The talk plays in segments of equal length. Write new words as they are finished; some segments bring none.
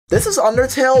This is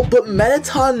Undertale, but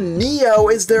Mettaton Neo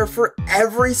is there for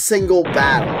every single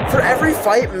battle. For every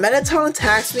fight, Mettaton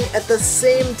attacks me at the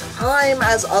same time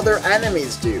as other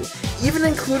enemies do, even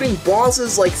including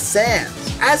bosses like Sans.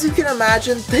 As you can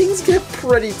imagine, things get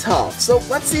pretty tough, so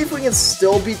let's see if we can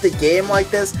still beat the game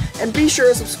like this, and be sure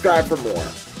to subscribe for more.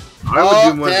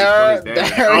 There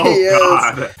he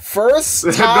is. First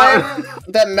time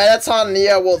that Mettaton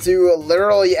Neo will do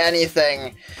literally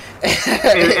anything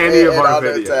in any of our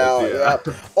videos. Yeah. Yep.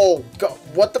 Oh god,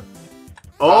 what the?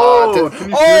 Oh,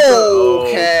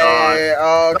 okay.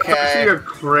 That's actually a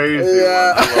crazy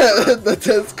one. The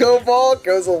disco ball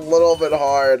goes a little bit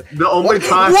hard. The only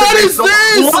time what is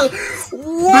this?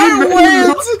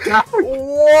 Whoa,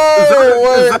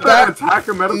 is that an attack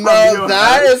or Mettaton No,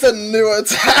 that is a new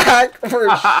attack for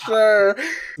sure.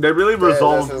 They really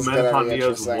resolved Mettaton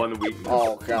Neo's one weakness.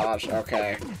 Oh gosh,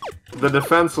 okay. The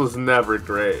defense was never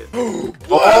great. The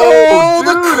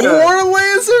core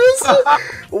lasers?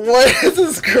 What is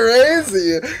this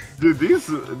crazy? Dude, these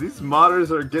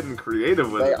modders are getting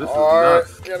creative with it. This are is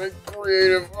nuts. Getting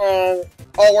creative. Oh,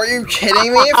 are you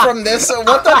kidding me? From this?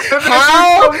 What the?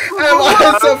 How am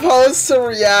I supposed to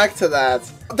react to that?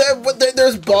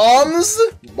 There's bombs?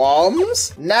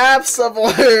 Bombs? Naps of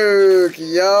Luke!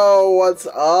 Yo, what's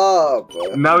up?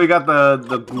 Now we got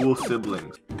the ghoul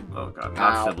siblings. Oh god,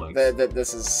 not siblings.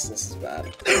 This is bad.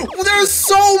 There's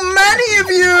so many of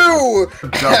you!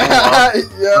 Double up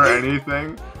or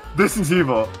anything? This is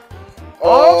evil.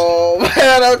 Oh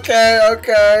man,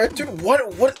 okay. Dude, what?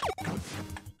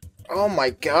 Oh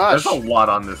my gosh. There's a lot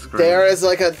on this screen. There is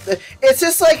like it's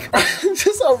just like,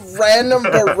 just a random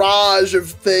barrage of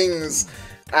things.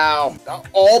 Ow.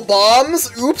 All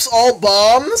bombs? Oops, all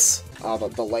bombs? Oh,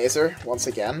 the laser, once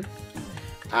again.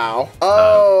 Ow.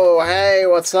 Oh, hey,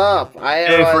 what's up? I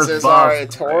realize there's our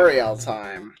tutorial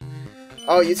time.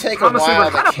 Oh, you take a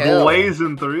while to kill.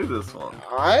 Blazing through this one.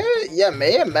 Yeah,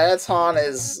 me and Mettaton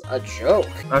is a joke.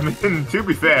 I mean, to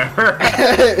be fair,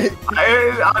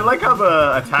 I like how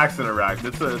the attacks interact.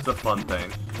 It's a fun thing.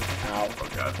 Ow. Oh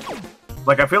god.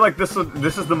 Like, I feel like this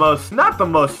is the most, not the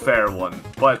most fair one,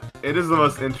 but it is the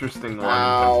most interesting one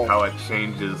because how it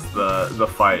changes the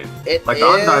fight. Like, the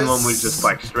Undyne one was just,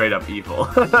 like, straight up evil.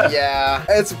 Yeah,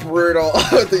 it's brutal.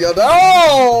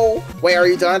 Oh! Wait, are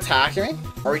you done attacking me?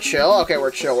 Are we chill? Okay, we're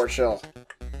chill.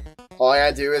 All I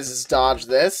gotta do is just dodge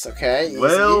this, okay? Easy.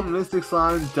 Well, Mystic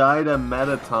Slime died at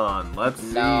Mettaton. Let's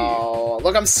see. No.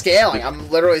 Look, I'm scaling. I'm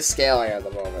literally scaling at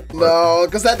the moment. No,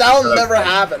 because that'll never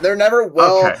happen. There never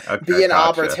will be an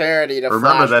opportunity to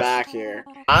flash back here.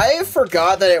 I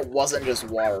forgot that it wasn't just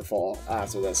waterfall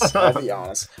after this, I'll be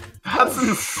honest. That's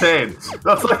insane.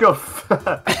 That's like a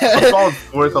solid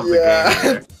fourth of the game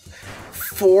here.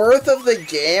 Fourth of the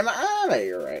game? Ah, no,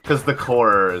 you're right. Because the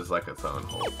core is like its own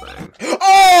whole thing.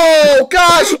 Oh,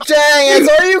 gosh dang it!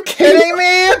 Are you kidding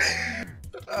me?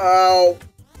 Oh.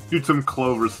 Shoot some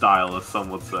Clover style, as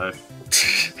some would say.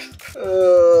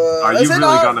 Are you really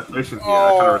gone efficient here?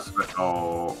 I kind of respect.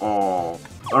 A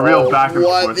real back and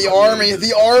forth. The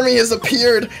army has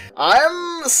appeared.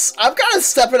 I'm kind of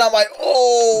stepping on my.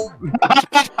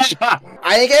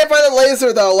 I ain't get hit by the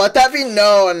laser though. Let that be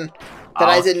known. That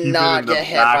I did not get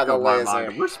hit by the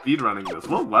laser. We're speedrunning this.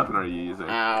 What weapon are you using?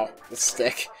 Ow, the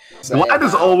stick. Glide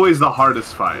is always the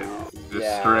hardest fight.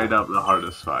 Just straight up the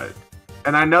hardest fight.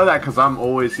 And I know that because I'm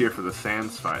always here for the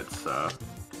Sans fights, so.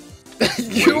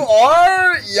 You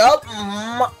are? Yup.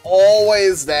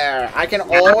 Always there. I can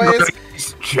always.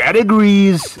 Chad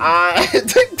agrees. Why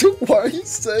are you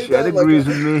saying Chad that? agrees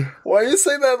with me. Why are you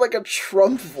saying that like a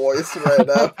Trump voice right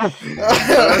now? I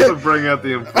have to bring out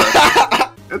the impression.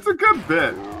 It's a good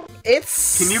bit.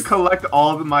 Can you collect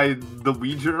all of the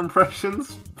Ouija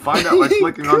impressions? Find out by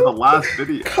clicking on the last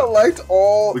video. Collect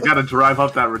all. We gotta drive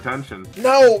up that retention.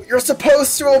 No, you're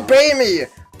supposed to obey me.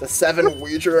 The 7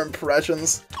 Ouija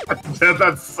impressions.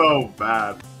 That's so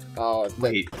bad. Oh,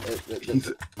 wait.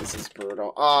 This is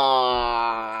brutal. Died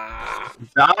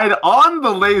on the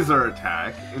laser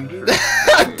attack. Interesting.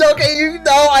 Okay, you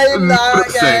know I am not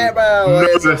getting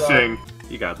noticing.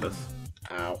 You got this.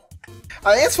 Ow.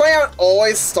 I think it's funny how it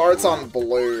always starts on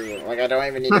blue. Like, I don't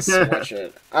even need to switch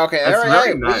it. Okay, there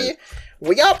we go.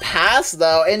 We got past,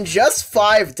 though, in just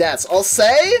 5 deaths. I'll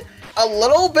say a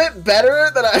little bit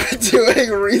better than I've been doing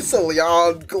recently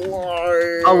on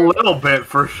Glide. A little bit,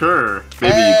 for sure.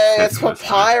 Hey, it's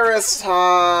Papyrus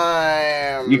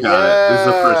time! You got it. This is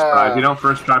the first try. If you don't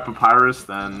first try Papyrus,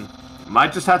 then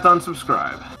might just have to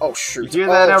unsubscribe. Oh, shoot. You hear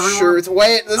that, everyone? Shoot.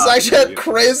 Wait, this is actually a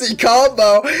crazy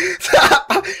combo.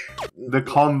 The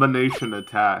combination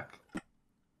attack.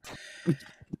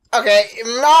 Okay,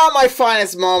 not my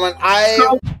finest moment.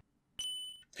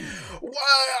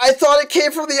 I thought it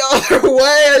came from the other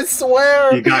way, I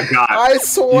swear! You got got. I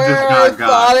swear I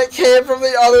thought it came from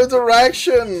the other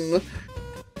direction!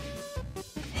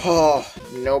 Oh,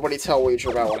 nobody tell Ouija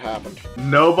about what happened.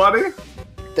 Nobody?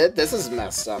 This is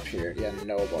messed up here. Yeah,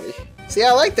 nobody. See,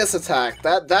 I like this attack.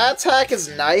 That attack is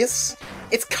nice.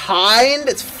 It's kind,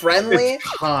 it's friendly.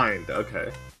 It's kind,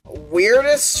 okay.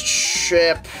 Weirdest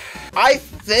ship. I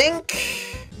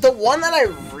think the one that I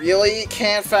really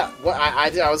can't I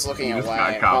was looking away.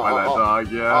 Got caught by that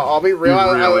dog, yeah. I'll be real.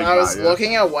 I was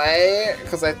looking away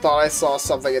because I thought I saw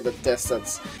something in the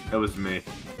distance. It was me.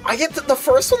 I get the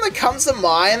first one that comes to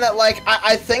mind that, like,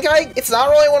 I think it's not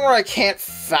really one where I can't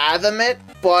fathom it,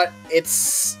 but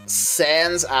it's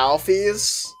Sans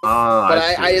Alphys. But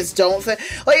I just don't think,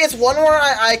 like, it's one where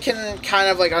I can kind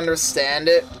of, like, understand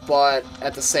it, but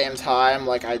at the same time,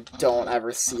 like, I don't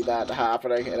ever see that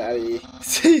happening in any...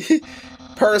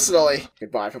 Personally.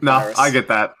 Goodbye, Papyrus. No, I get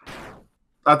that.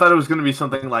 I thought it was gonna be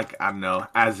something like, I don't know,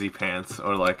 Azzy Pants,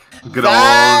 or like, good old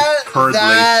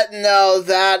Purdley.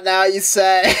 Now you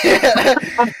say.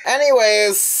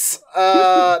 Anyways,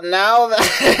 now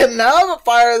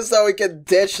Papyrus, though, we can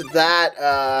ditch that,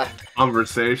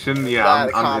 conversation? Yeah,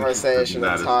 that conversation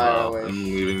entirely. I'm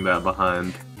leaving that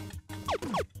behind.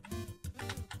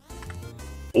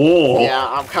 Oh! Yeah,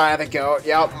 I'm kind of the goat,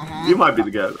 yep. You might be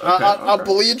the goat. Okay, a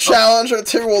bleed challenge or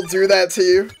two will do that to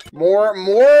you. More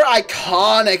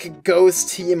iconic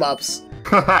ghost team-ups.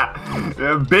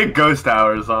 Yeah, big ghost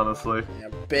hours, honestly. Yeah,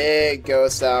 big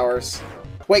ghost hours.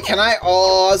 Wait, can I...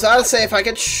 Oh, I was about to say, if I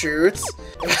could shoot...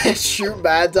 If I shoot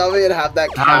Mad Dummy and have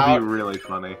that count... That'd be really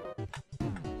funny.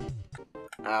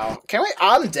 Ow. Can we...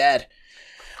 I'm dead.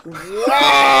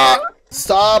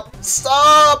 Stop!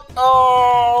 Stop!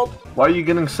 Oh! Why are you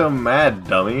getting so mad,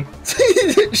 dummy?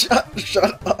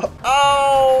 Shut up.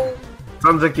 Oh!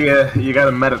 Sounds like you got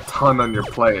a Mettaton on your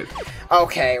plate.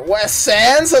 Okay,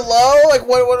 Sans, hello? Like,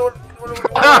 what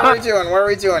are we doing? What are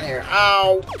we doing here?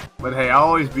 Ow! But hey, I'll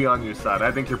always be on your side.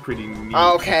 I think you're pretty neat.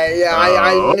 Okay, yeah,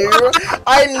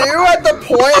 I knew at the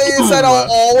point that you said I'll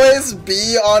always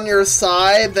be on your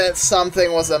side that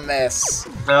something was amiss.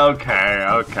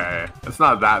 Okay. It's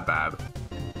not that bad.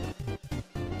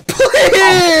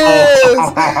 Please!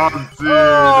 Dude.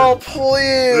 Oh,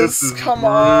 please! Come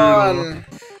on!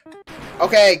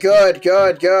 Okay, good.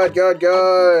 Yeah,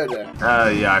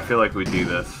 I feel like we do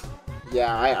this.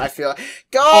 Yeah, I feel like...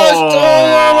 Gosh,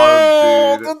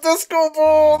 dude. the disco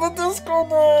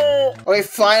ball! Okay,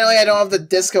 finally I don't have the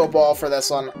disco ball for this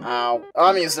one. Ow.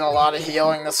 I'm using a lot of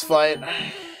healing this fight.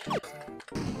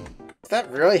 Did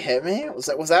that really hit me?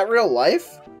 Was that real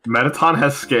life? Mettaton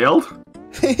has scaled?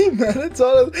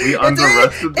 Mettaton We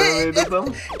underestimated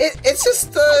them? It's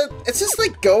just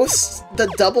the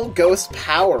double ghost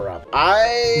power-up.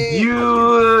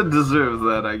 You deserve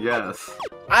that, I guess.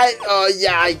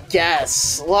 Yeah, I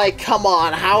guess. Like, come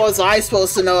on, how was I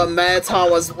supposed to know a Mettaton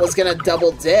was gonna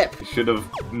double dip? You should have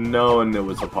known it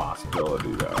was a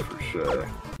possibility, though, for sure.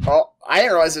 Oh, I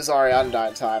didn't realize it was already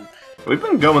undying time. We've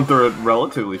been going through it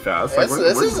relatively fast. Like,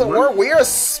 we are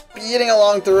speeding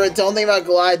along through it. Don't think about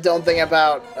Glide. Don't think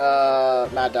about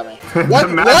Mad Dummy. What?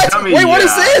 Dummy, Wait, what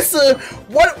is this?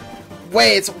 What?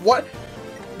 Wait,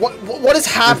 what is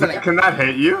happening? Can that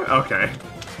hit you? Okay.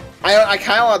 I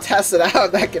kind of want to test it out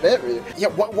if that can hit me. Yeah.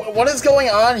 What is going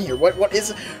on here? What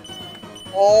is?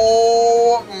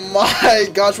 Oh my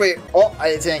gosh! Wait. Oh,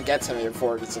 it didn't get to me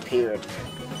before it disappeared.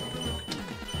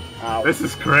 Ow. This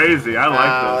is crazy. I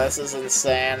like this. This is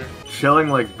insane. Chilling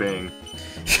like Bing.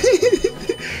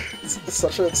 It's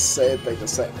such an insane thing to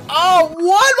say. Oh,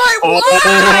 what? Oh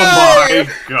my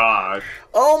gosh.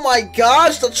 Oh my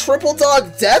gosh, the triple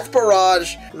dog death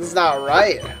barrage. This is not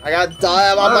right. I gotta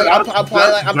die. I'm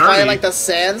playing like the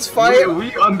Sans fight.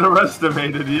 We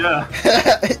underestimated, yeah.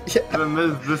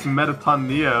 Yeah. This Mettaton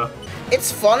Neo.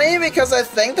 It's funny because I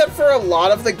think that for a lot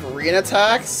of the green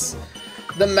attacks,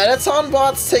 the Mettaton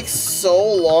bots take so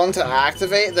long to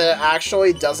activate that it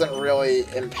actually doesn't really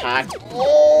impact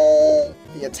the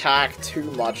attack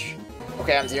too much.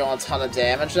 Okay, I'm dealing a ton of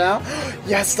damage now.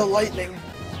 Yes, the lightning!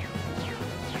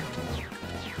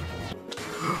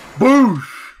 Boosh!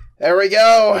 There we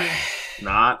go!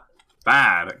 Not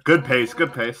bad. Good pace,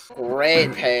 good pace.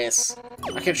 Great pace.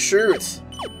 I can shoot!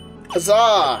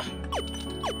 Huzzah!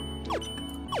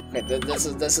 Okay, this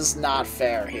is not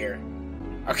fair here.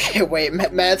 Okay, wait,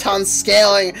 Mettaton's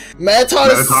scaling! Mettaton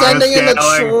is sending in the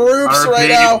troops right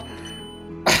now!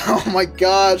 Oh my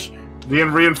gosh! The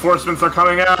reinforcements are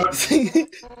coming out!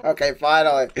 Okay,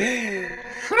 finally.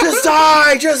 Just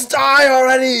die! Just die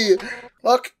already!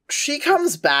 Look, she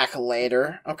comes back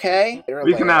later, okay?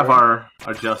 We can have our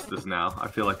justice now. I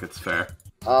feel like it's fair.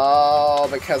 Oh,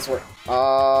 because we're...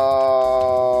 Oh...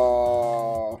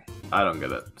 I don't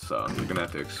get it, so you're gonna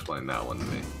have to explain that one to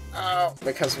me. Oh,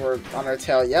 because we're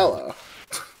Undertale yellow.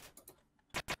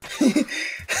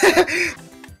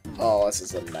 Oh, this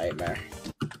is a nightmare.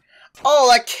 Oh,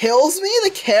 that kills me? The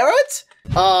carrot?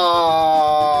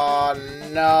 Oh,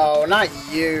 no, not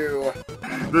you.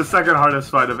 The second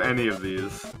hardest fight of any of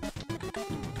these.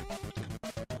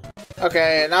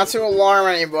 Okay, not to alarm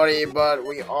anybody, but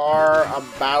we are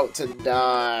about to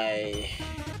die.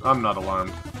 I'm not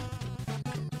alarmed.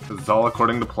 It's all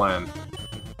according to plan.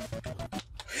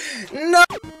 No!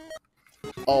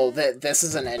 Oh, this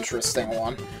is an interesting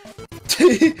one.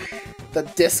 The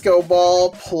disco ball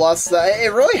plus the...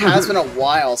 It really has been a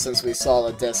while since we saw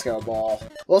the disco ball.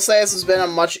 We'll say this has been a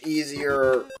much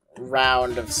easier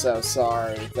round of So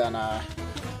Sorry than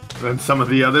some of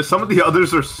the others. Some of the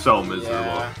others are so miserable.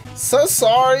 Yeah. So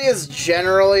Sorry is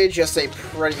generally just a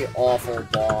pretty awful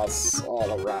boss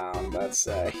all around, I'd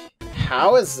say.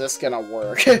 How is this gonna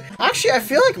work? Actually, I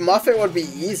feel like Muffet would be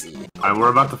easy. We're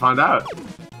about to find out.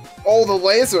 Oh, the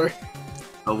laser!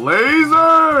 The laser!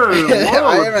 Whoa,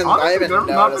 I haven't there have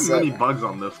not been many it. bugs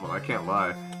on this one, I can't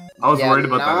lie. I was worried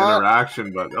about that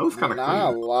interaction, but that was kind of cool.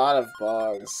 Not a lot of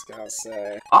bugs, gotta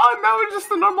say. Oh, now it's just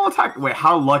the normal attack. Wait,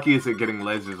 how lucky is it getting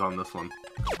lasers on this one?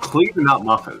 Clean, not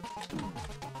Muffet.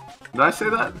 Did I say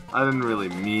that? I didn't really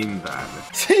mean that.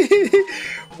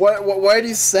 What did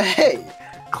you say?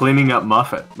 Cleaning up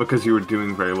Muffet, because you were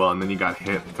doing very well, and then you got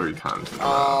hit 3 times.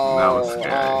 Oh, that was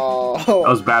scary. Oh. That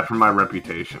was bad for my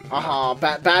reputation.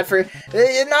 Bad for...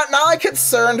 Not like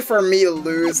concerned for me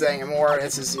losing, more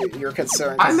it's just you're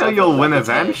concerned. I know you'll win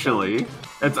eventually.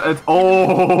 It's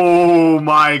oh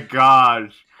my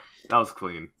gosh. That was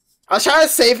clean. I was trying to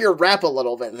save your rep a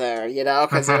little bit there, you know,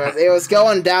 because it was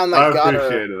going down the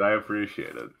gutter. I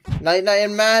appreciate it. Night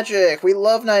and Magic. We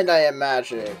love Night and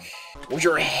Magic.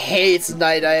 Wizard hates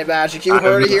Night and Magic. You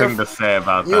heard it here. Nothing to say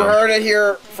about that. You heard it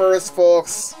here first,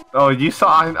 folks. Oh, you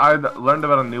saw? I learned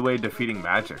about a new way of defeating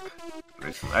magic.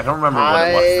 I don't remember what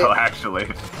it was though. Actually,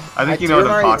 I think you know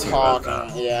what I'm talking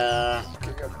about. Yeah.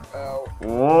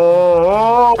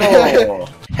 Whoa!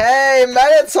 Hey,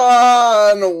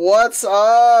 Mettaton! What's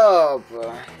up?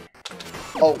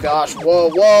 Oh gosh,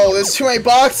 whoa, there's too many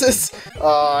boxes!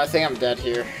 I think I'm dead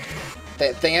here.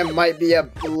 I think it might be a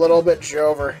little bit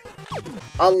Jover.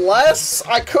 Unless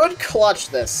I could clutch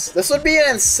this. This would be an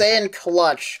insane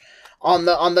clutch on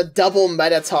the double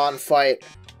Mettaton fight.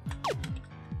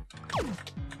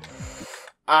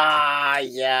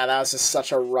 Yeah, that was just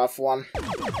such a rough one.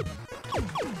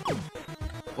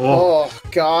 Oh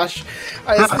gosh,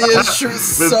 I just need to shoot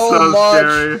so much.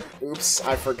 Scary. Oops,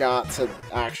 I forgot to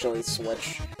actually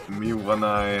switch. Me when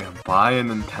I buy a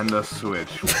Nintendo Switch,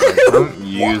 I don't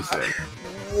use it.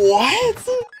 What?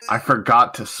 I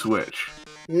forgot to switch.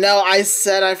 No, I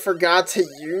said I forgot to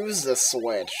use the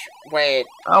Switch. Wait.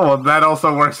 Oh, well, that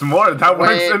also works more. That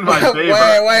works in my favor.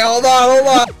 Wait, hold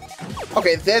on.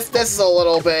 Okay, this is a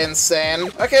little bit insane.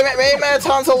 Okay, maybe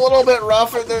Mettaton's a little bit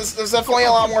rougher. There's definitely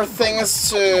a lot more things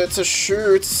to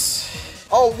shoot.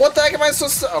 Oh, what the heck am I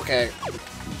supposed to... Okay.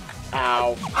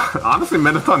 Ow. Honestly,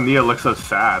 Mettaton Neo looks so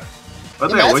sad. Are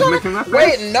they always making that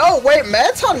face? Wait,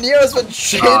 Mettaton Neo has been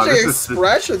changing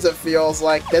expressions, it feels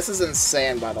like. This is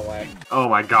insane, by the way. Oh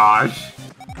my gosh.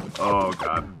 Oh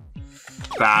god.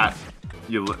 That.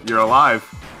 You're alive.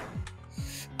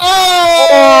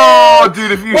 Oh!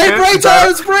 Dude, if you hit break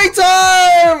time! It's break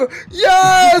time!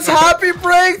 Yes! Happy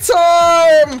break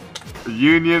time!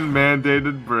 Union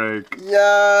mandated break.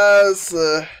 Yes!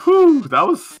 Whew, that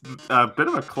was a bit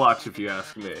of a clutch, if you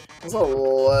ask me. It was a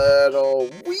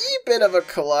wee bit of a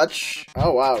clutch.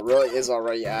 Oh wow, it really is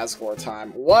already Asgore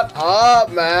time. What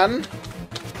up, man?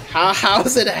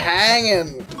 How's it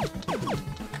hanging?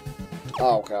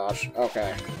 Oh gosh,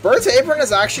 okay. Bird's Apron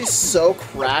is actually so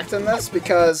cracked in this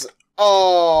because...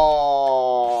 Oh,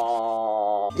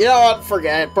 you know what?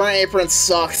 Forget it. Burnt Apron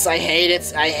sucks. I hate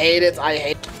it.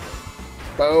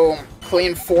 Boom.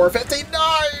 Clean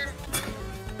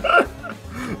 459!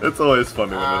 It's always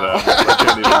funny when it happens. I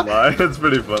can't even lie. It's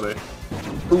pretty funny.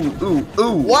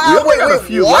 Ooh. Wow, we got a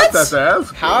few left at the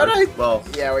Asgore. How did I... Well,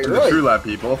 yeah, we really... the True Lab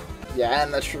people. Yeah,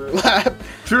 and the True Lab.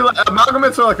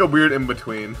 Amalgamates are like a weird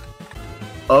in-between.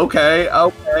 Okay.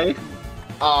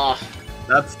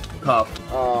 That's tough.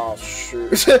 Oh,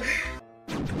 shoot.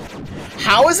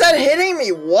 How is that hitting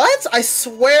me? What? I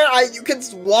swear you can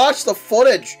watch the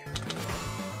footage.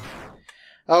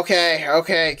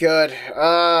 Okay, good.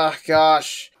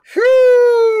 Gosh.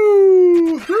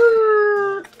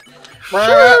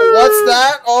 What's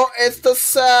that? Oh, it's the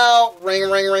cell.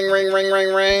 Ring, ring, ring, ring, ring,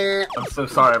 ring, ring. I'm so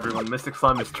sorry, everyone. Mystic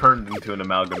Slime is turned into an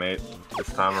amalgamate this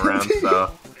time around,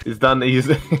 so he's done. He's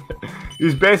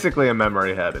basically a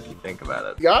memory head if you think about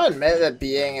it. You gotta admit that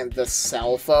being in the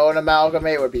cell phone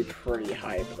amalgamate would be pretty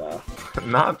hype, though.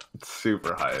 Not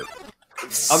super hype.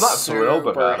 I'm not thrilled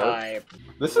about it.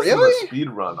 This is a speed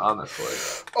run,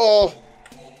 honestly. Oh.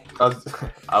 I was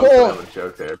gonna have a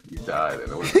joke there if you died, and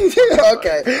it was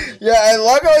okay. Yeah, and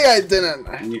luckily I didn't.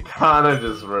 You kind of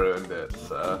just ruined it,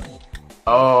 so.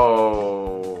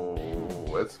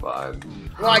 Oh, it's fine.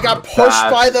 No, I got pushed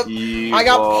by the. Evil. I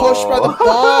got pushed by the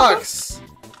box.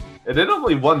 It did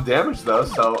only 1 damage though,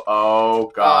 so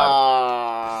oh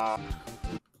god.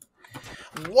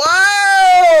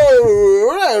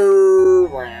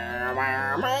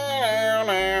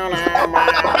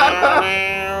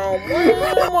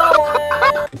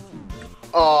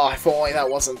 Oh, if only that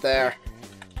wasn't there.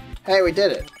 Hey, we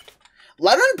did it.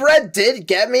 Lemon bread did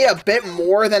get me a bit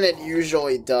more than it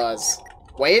usually does.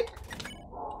 Wait.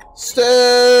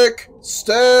 Stick!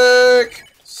 Stick!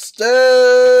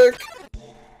 Stick!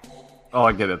 Oh,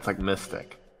 I get it. It's like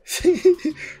Mystic.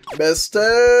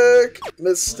 Mystic!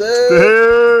 Mystic!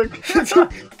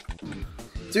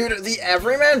 Dude, the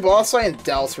Everyman boss fight in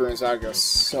Deltarune is about to go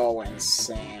so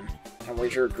insane. And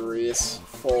Wager agrees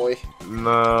fully.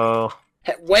 No.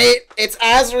 Hey, wait, it's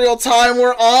Azrael time.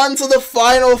 We're on to the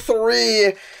final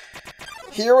 3.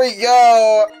 Here we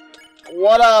go.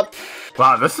 What up?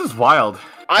 Wow, this is wild.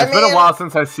 It's been a while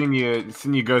since I've seen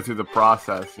you go through the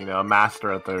process. You know, a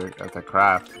master at the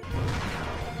craft.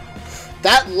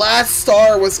 That last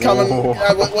star was coming.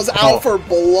 Was out for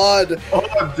blood.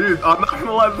 Oh, dude, I'm not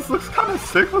gonna lie. This looks kind of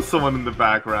sick with someone in the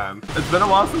background. It's been a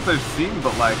while since I've seen,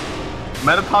 but like.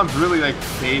 Mettaton's really like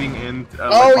fading in.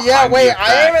 Oh yeah, wait!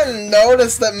 I didn't even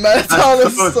notice that Mettaton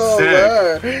is still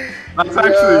there. That's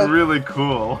actually really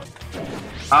cool.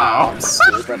 Oh, I'm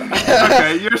stupid.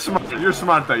 Okay, you're smart. You're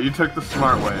smart though. You took the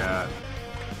smart way out.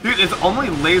 Dude, it's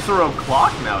only laser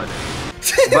o'clock nowadays.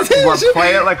 But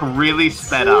play it like really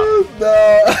sped up.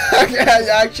 No,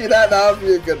 actually, that would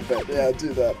be a good bit. Yeah,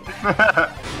 do that.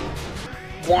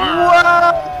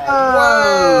 Wow!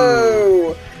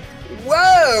 Whoa!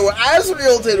 Whoa!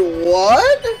 Azrael did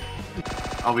what?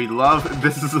 Oh, we love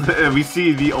this. We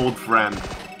see the old friend.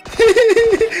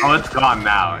 Oh, it's gone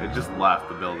now. It just left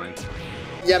the building.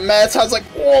 Yeah, Mettaton's like,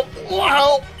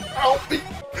 oh, help me.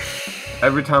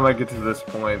 Every time I get to this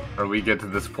point, or we get to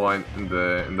this point in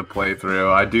the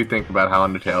playthrough, I do think about how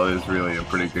Undertale is really a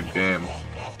pretty good game.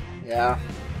 Yeah.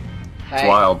 Hey, it's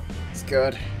wild. It's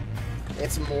good.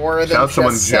 It's more than just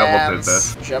someone Jebel did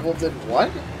this. Jebel did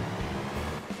what?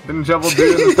 Didn't Jebel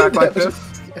do an attack like this?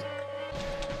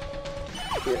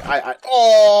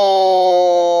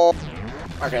 Oh!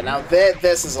 Okay, now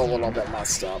this is a little bit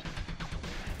messed up.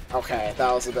 Okay,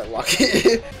 that was a bit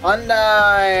lucky.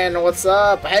 Undyne, what's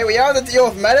up? Hey, we have to deal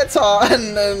with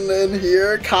Mettaton in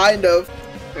here, kind of.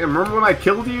 Hey, remember when I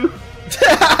killed you?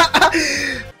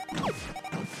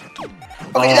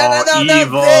 Okay,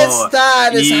 evil!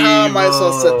 That is how am I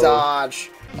supposed to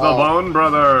dodge? The Bone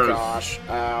Brothers! Gosh,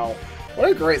 ow. What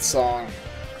a great song.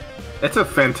 It's a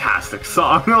fantastic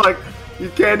song. Like, you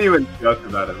can't even joke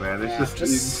about it, man. It's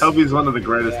just Toby's one of the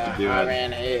greatest to do it. I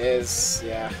mean, he is,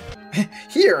 yeah.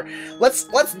 Here, let's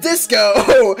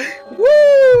disco!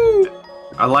 Woo!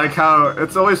 I like how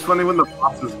it's always funny when the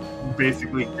boss is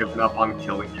basically giving up on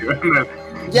killing you, and then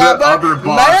yeah, the other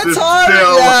boss is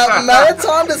still...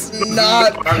 Mettaton does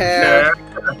not care.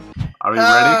 Are we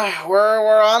ready?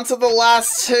 We're on to the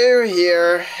last 2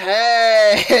 here.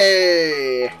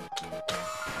 Hey!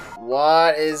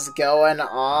 What is going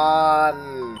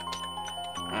on?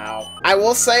 Ow. I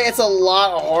will say it's a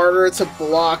lot harder to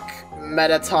block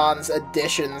Mettaton's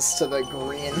additions to the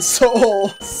Green Soul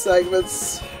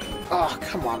segments. Oh,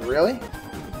 come on, really?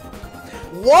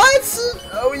 What?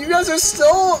 Oh, you guys are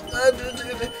still...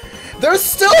 they're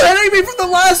still hitting me from the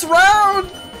last round!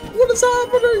 What is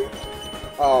happening?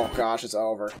 Oh gosh, it's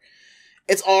over.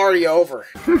 It's already over.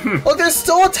 Look, they're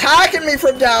still attacking me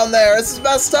from down there. This is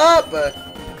messed up.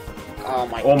 Oh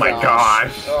my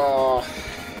gosh. Oh.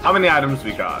 How many items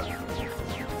we got?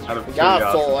 We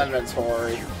got full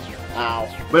inventory. Ow.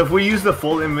 But if we use the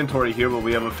full inventory here, will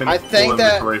we have a full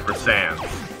inventory for Sans?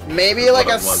 Maybe like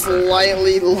a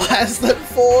slightly less than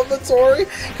full inventory,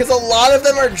 because a lot of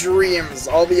them are dreams.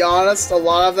 I'll be honest, a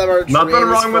lot of them are dreams. Nothing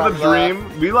wrong with a dream.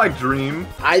 We like Dream.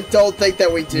 I don't think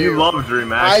that we do. You love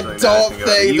Dream, actually. I don't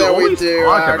think that we do,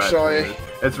 actually.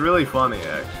 It's really funny,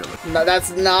 actually. No,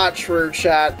 that's not true,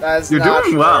 chat. That's You're not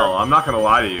doing true. well. I'm not gonna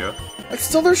lie to you. Like,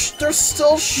 they're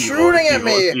still shooting at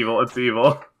me. It's evil. It's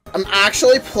evil. I'm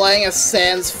actually playing a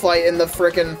Sans fight in the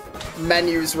frickin'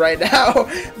 menus right now.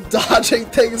 Dodging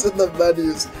things in the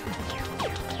menus.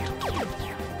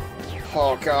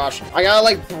 Oh gosh. I gotta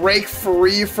like break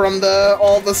free from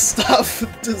all the stuff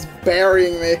just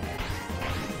burying me.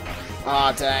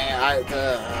 Aw, dang it.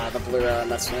 The blue arrow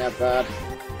messed me up bad.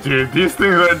 Dude, these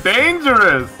things are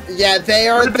dangerous! Yeah, they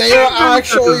are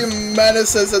actually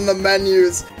menaces in the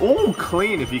menus. Ooh,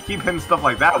 clean. If you keep hitting stuff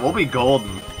like that, we'll be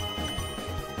golden.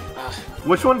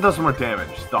 Which one does more damage?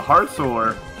 The hearts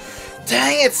or...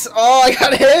 Dang it! Oh, I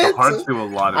got hit! The hearts do a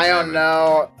lot of damage. I don't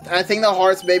know. I think the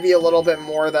hearts may be a little bit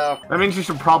more, though. That means you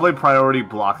should probably priority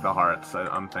block the hearts,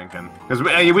 I'm thinking. Because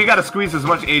we gotta squeeze as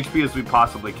much HP as we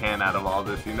possibly can out of all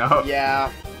this, you know?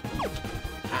 Yeah.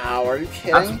 Ow, are you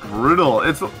kidding? That's brutal.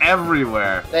 It's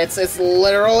everywhere. It's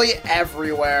literally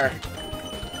everywhere.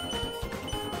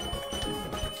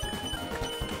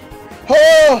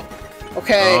 Oh!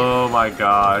 Okay. Oh my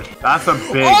gosh. That's a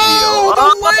big deal. Oh,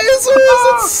 the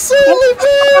lasers! It's silly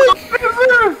big!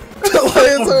 The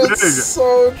laser is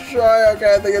so dry.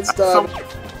 Okay, I think it's done.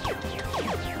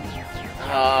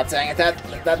 Oh, dang it.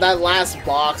 That last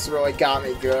box really got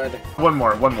me good. One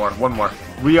more.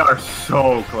 We are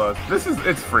so close.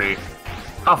 It's free.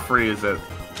 How free is it?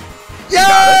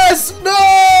 Yes!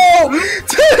 No!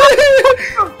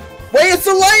 Wait, it's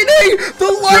the lightning!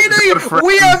 The lightning!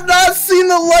 We have not seen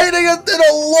the lightning in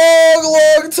a long,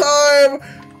 long time!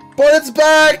 But it's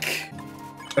back!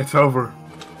 It's over.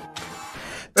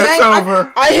 Dang, it's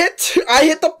over. I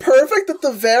hit the perfect at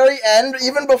the very end,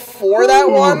 even before that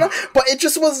one, but it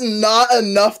just was not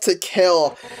enough to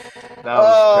kill. That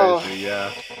was crazy,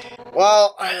 yeah.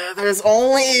 Well, there's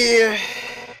only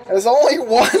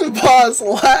one boss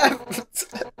left.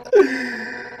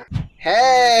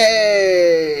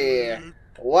 Hey!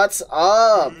 What's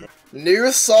up?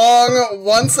 New song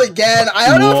once again. I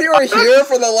don't know if you were here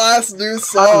for the last new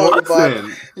song, but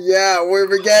yeah,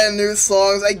 we're getting new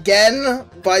songs again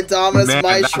by Dominus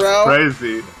Maestro. That's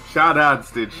crazy. Shout outs,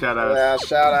 dude. Shout outs. Yeah,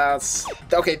 shout outs.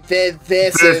 Okay,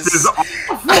 this is awful.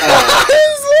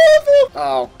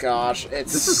 Oh gosh,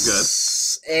 this is good.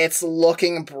 It's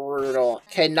looking brutal.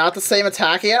 Okay, not the same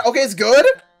attack yet. Okay, it's good.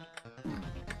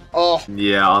 Oh.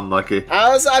 Yeah, unlucky.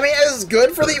 I mean, it was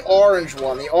good for the orange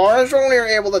one. The orange one we were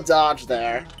able to dodge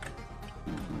there.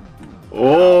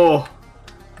 Oh.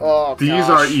 Oh, these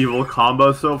are evil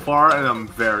combos so far, and I'm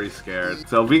very scared.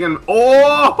 So we can...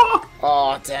 Oh!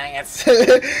 Oh, dang it.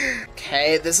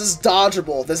 Okay, this is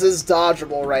dodgeable. This is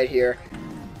dodgeable right here.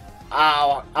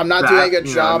 Ow. I'm not doing a good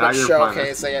job at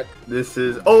showcasing it. This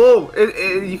is... Oh!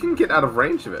 You can get out of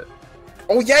range of it.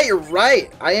 Oh yeah, you're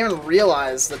right. I didn't even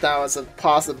realize that was a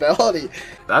possibility.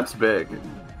 That's big.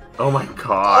 Oh my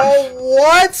gosh. Oh,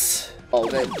 what? Oh,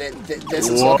 this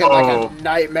is looking like a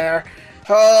nightmare.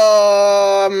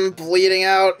 Oh, I'm bleeding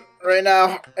out right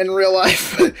now in real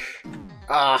life.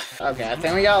 Okay, I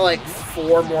think we got like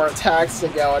 4 more attacks to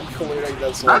go, including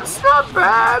this one. That's not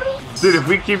bad! Dude, if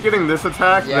we keep getting this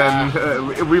attack, then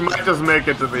we might just make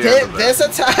it to the end of it. This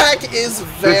attack is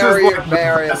very, this is like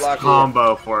very the best lucky.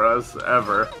 Combo for us,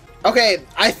 ever. Okay,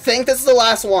 I think this is the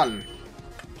last one.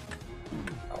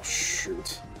 Oh,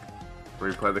 shoot.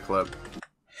 Replay the clip.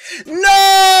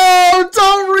 No!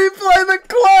 Don't replay the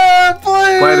clip,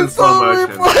 please! Play it in slow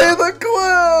motion. Replay the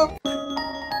clip!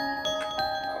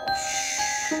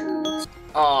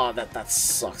 Oh, that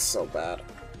sucks so bad.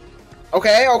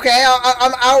 Okay,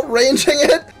 I'm outranging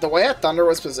it! The way that Thunder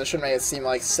was positioned made it seem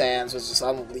like Sans was just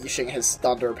unleashing his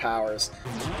Thunder powers.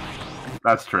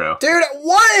 That's true. Dude,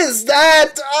 what is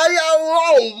that?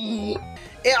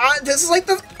 This is like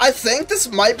I think this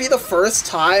might be the first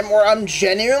time where I'm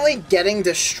genuinely getting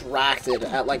distracted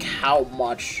at like how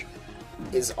much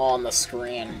is on the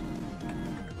screen.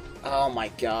 Oh my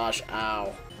gosh,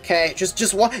 ow. Okay,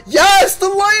 just one. Yes, the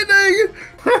lightning!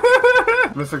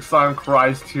 Mr. Slime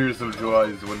cries tears of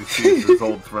joy when he sees his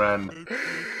old friend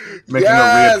making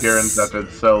a reappearance after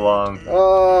so long.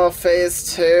 Oh,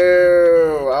 phase 2.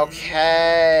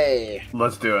 Okay.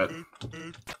 Let's do it.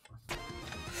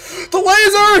 The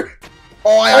laser!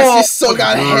 Oh, I actually still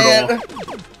got hit.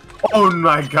 Oh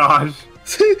my gosh.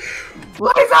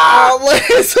 Laser! Oh,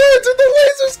 laser! Dude, the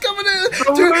laser's coming in!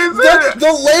 Dude,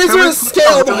 the laser is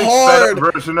scaled hard!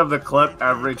 Version of the clip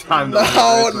every time.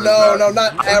 No,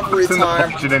 not every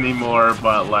time. Watch it anymore,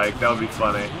 but like that would be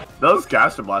funny. Those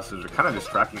Gaster Blasters are kind of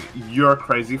distracting. You're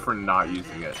crazy for not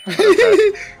using it.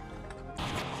 Okay.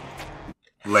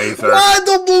 Laser. What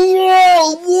the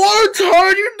what? How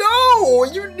did you know?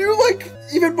 You knew like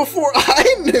even before I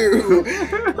knew.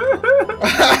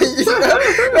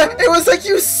 It was like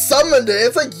you summoned it.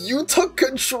 It's like you took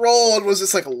control and was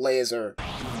just like laser.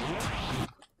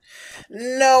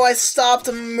 No, I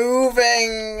stopped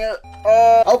moving.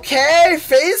 Okay,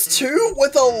 phase 2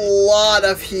 with a lot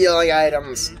of healing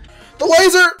items. The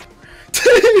laser!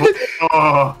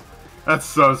 Oh, that's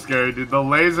so scary, dude. The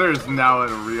laser is now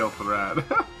a real threat.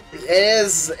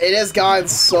 It has gotten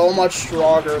so much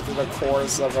stronger through the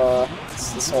course of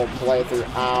this whole playthrough.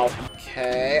 Ow.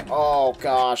 Okay. Oh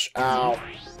gosh. Ow.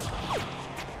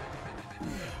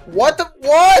 What the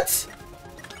what?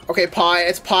 Okay, pie.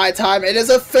 It's pie time. It is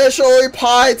officially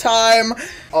pie time.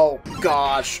 Oh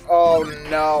gosh. Oh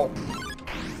no.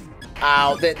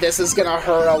 Ow. This is gonna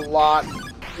hurt a lot.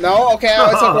 No. Okay. I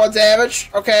only took 1 damage.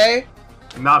 Okay.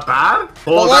 Not bad.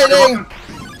 The lightning.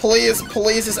 Please,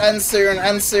 please, just end soon,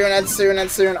 end soon, end soon,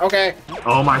 end soon. Okay.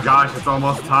 Oh my gosh, it's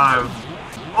almost time.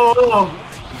 Oh.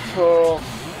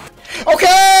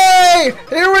 Okay!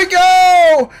 Here we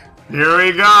go! Here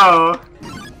we go.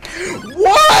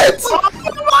 What? Oh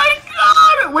my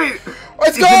god! Wait.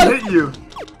 It's gone! Hit you.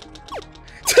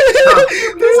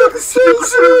 This looks so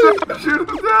sick. Shoot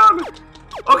him down.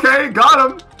 Okay, got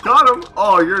him. Got him.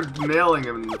 Oh, you're nailing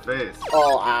him in the face.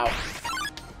 Oh, ow.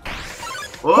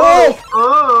 Whoa! Oh!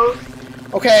 Oh!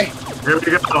 Okay. Here we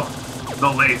go. The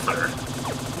laser.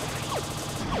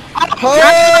 Oh!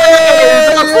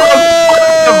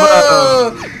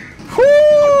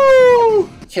 Woo!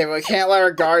 Okay, but we can't let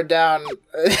our guard down.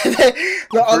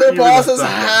 The other bosses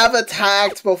have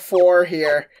attacked before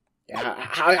here. Yeah,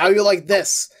 how you like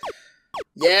this?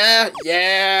 Yeah,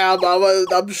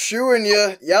 I'm shooing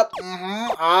you. Yep.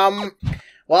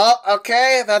 Well,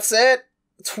 okay, that's it.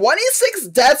 26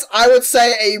 deaths, I would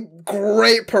say a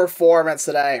great performance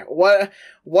today. What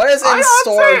is in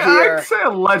store here? I'd say a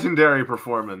legendary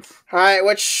performance. Alright,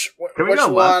 which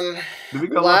one? Did we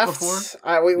go left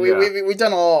before? We've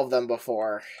done all of them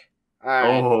before.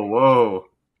 Alright. Oh, whoa.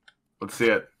 Let's see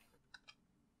it.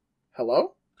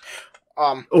 Hello?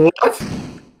 What?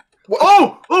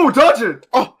 Oh, dodge it!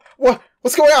 Oh,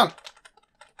 what's going on?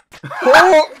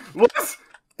 Oh, what?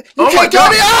 You can't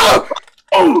get me out!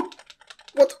 Oh!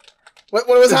 What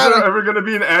was happening? Is there ever gonna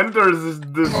be an end, or is this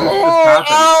just happening?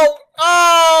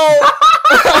 Oh!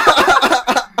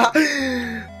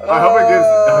 I hope it gives.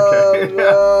 Okay.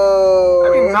 No. I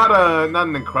mean, not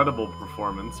an incredible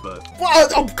performance, but.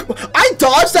 Well, I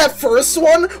dodged that first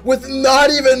one with not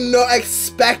even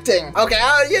expecting. Okay,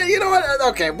 you know what?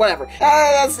 Okay, whatever.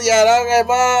 That's the end. Okay,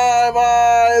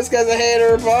 bye. This guy's a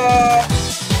hater. Bye.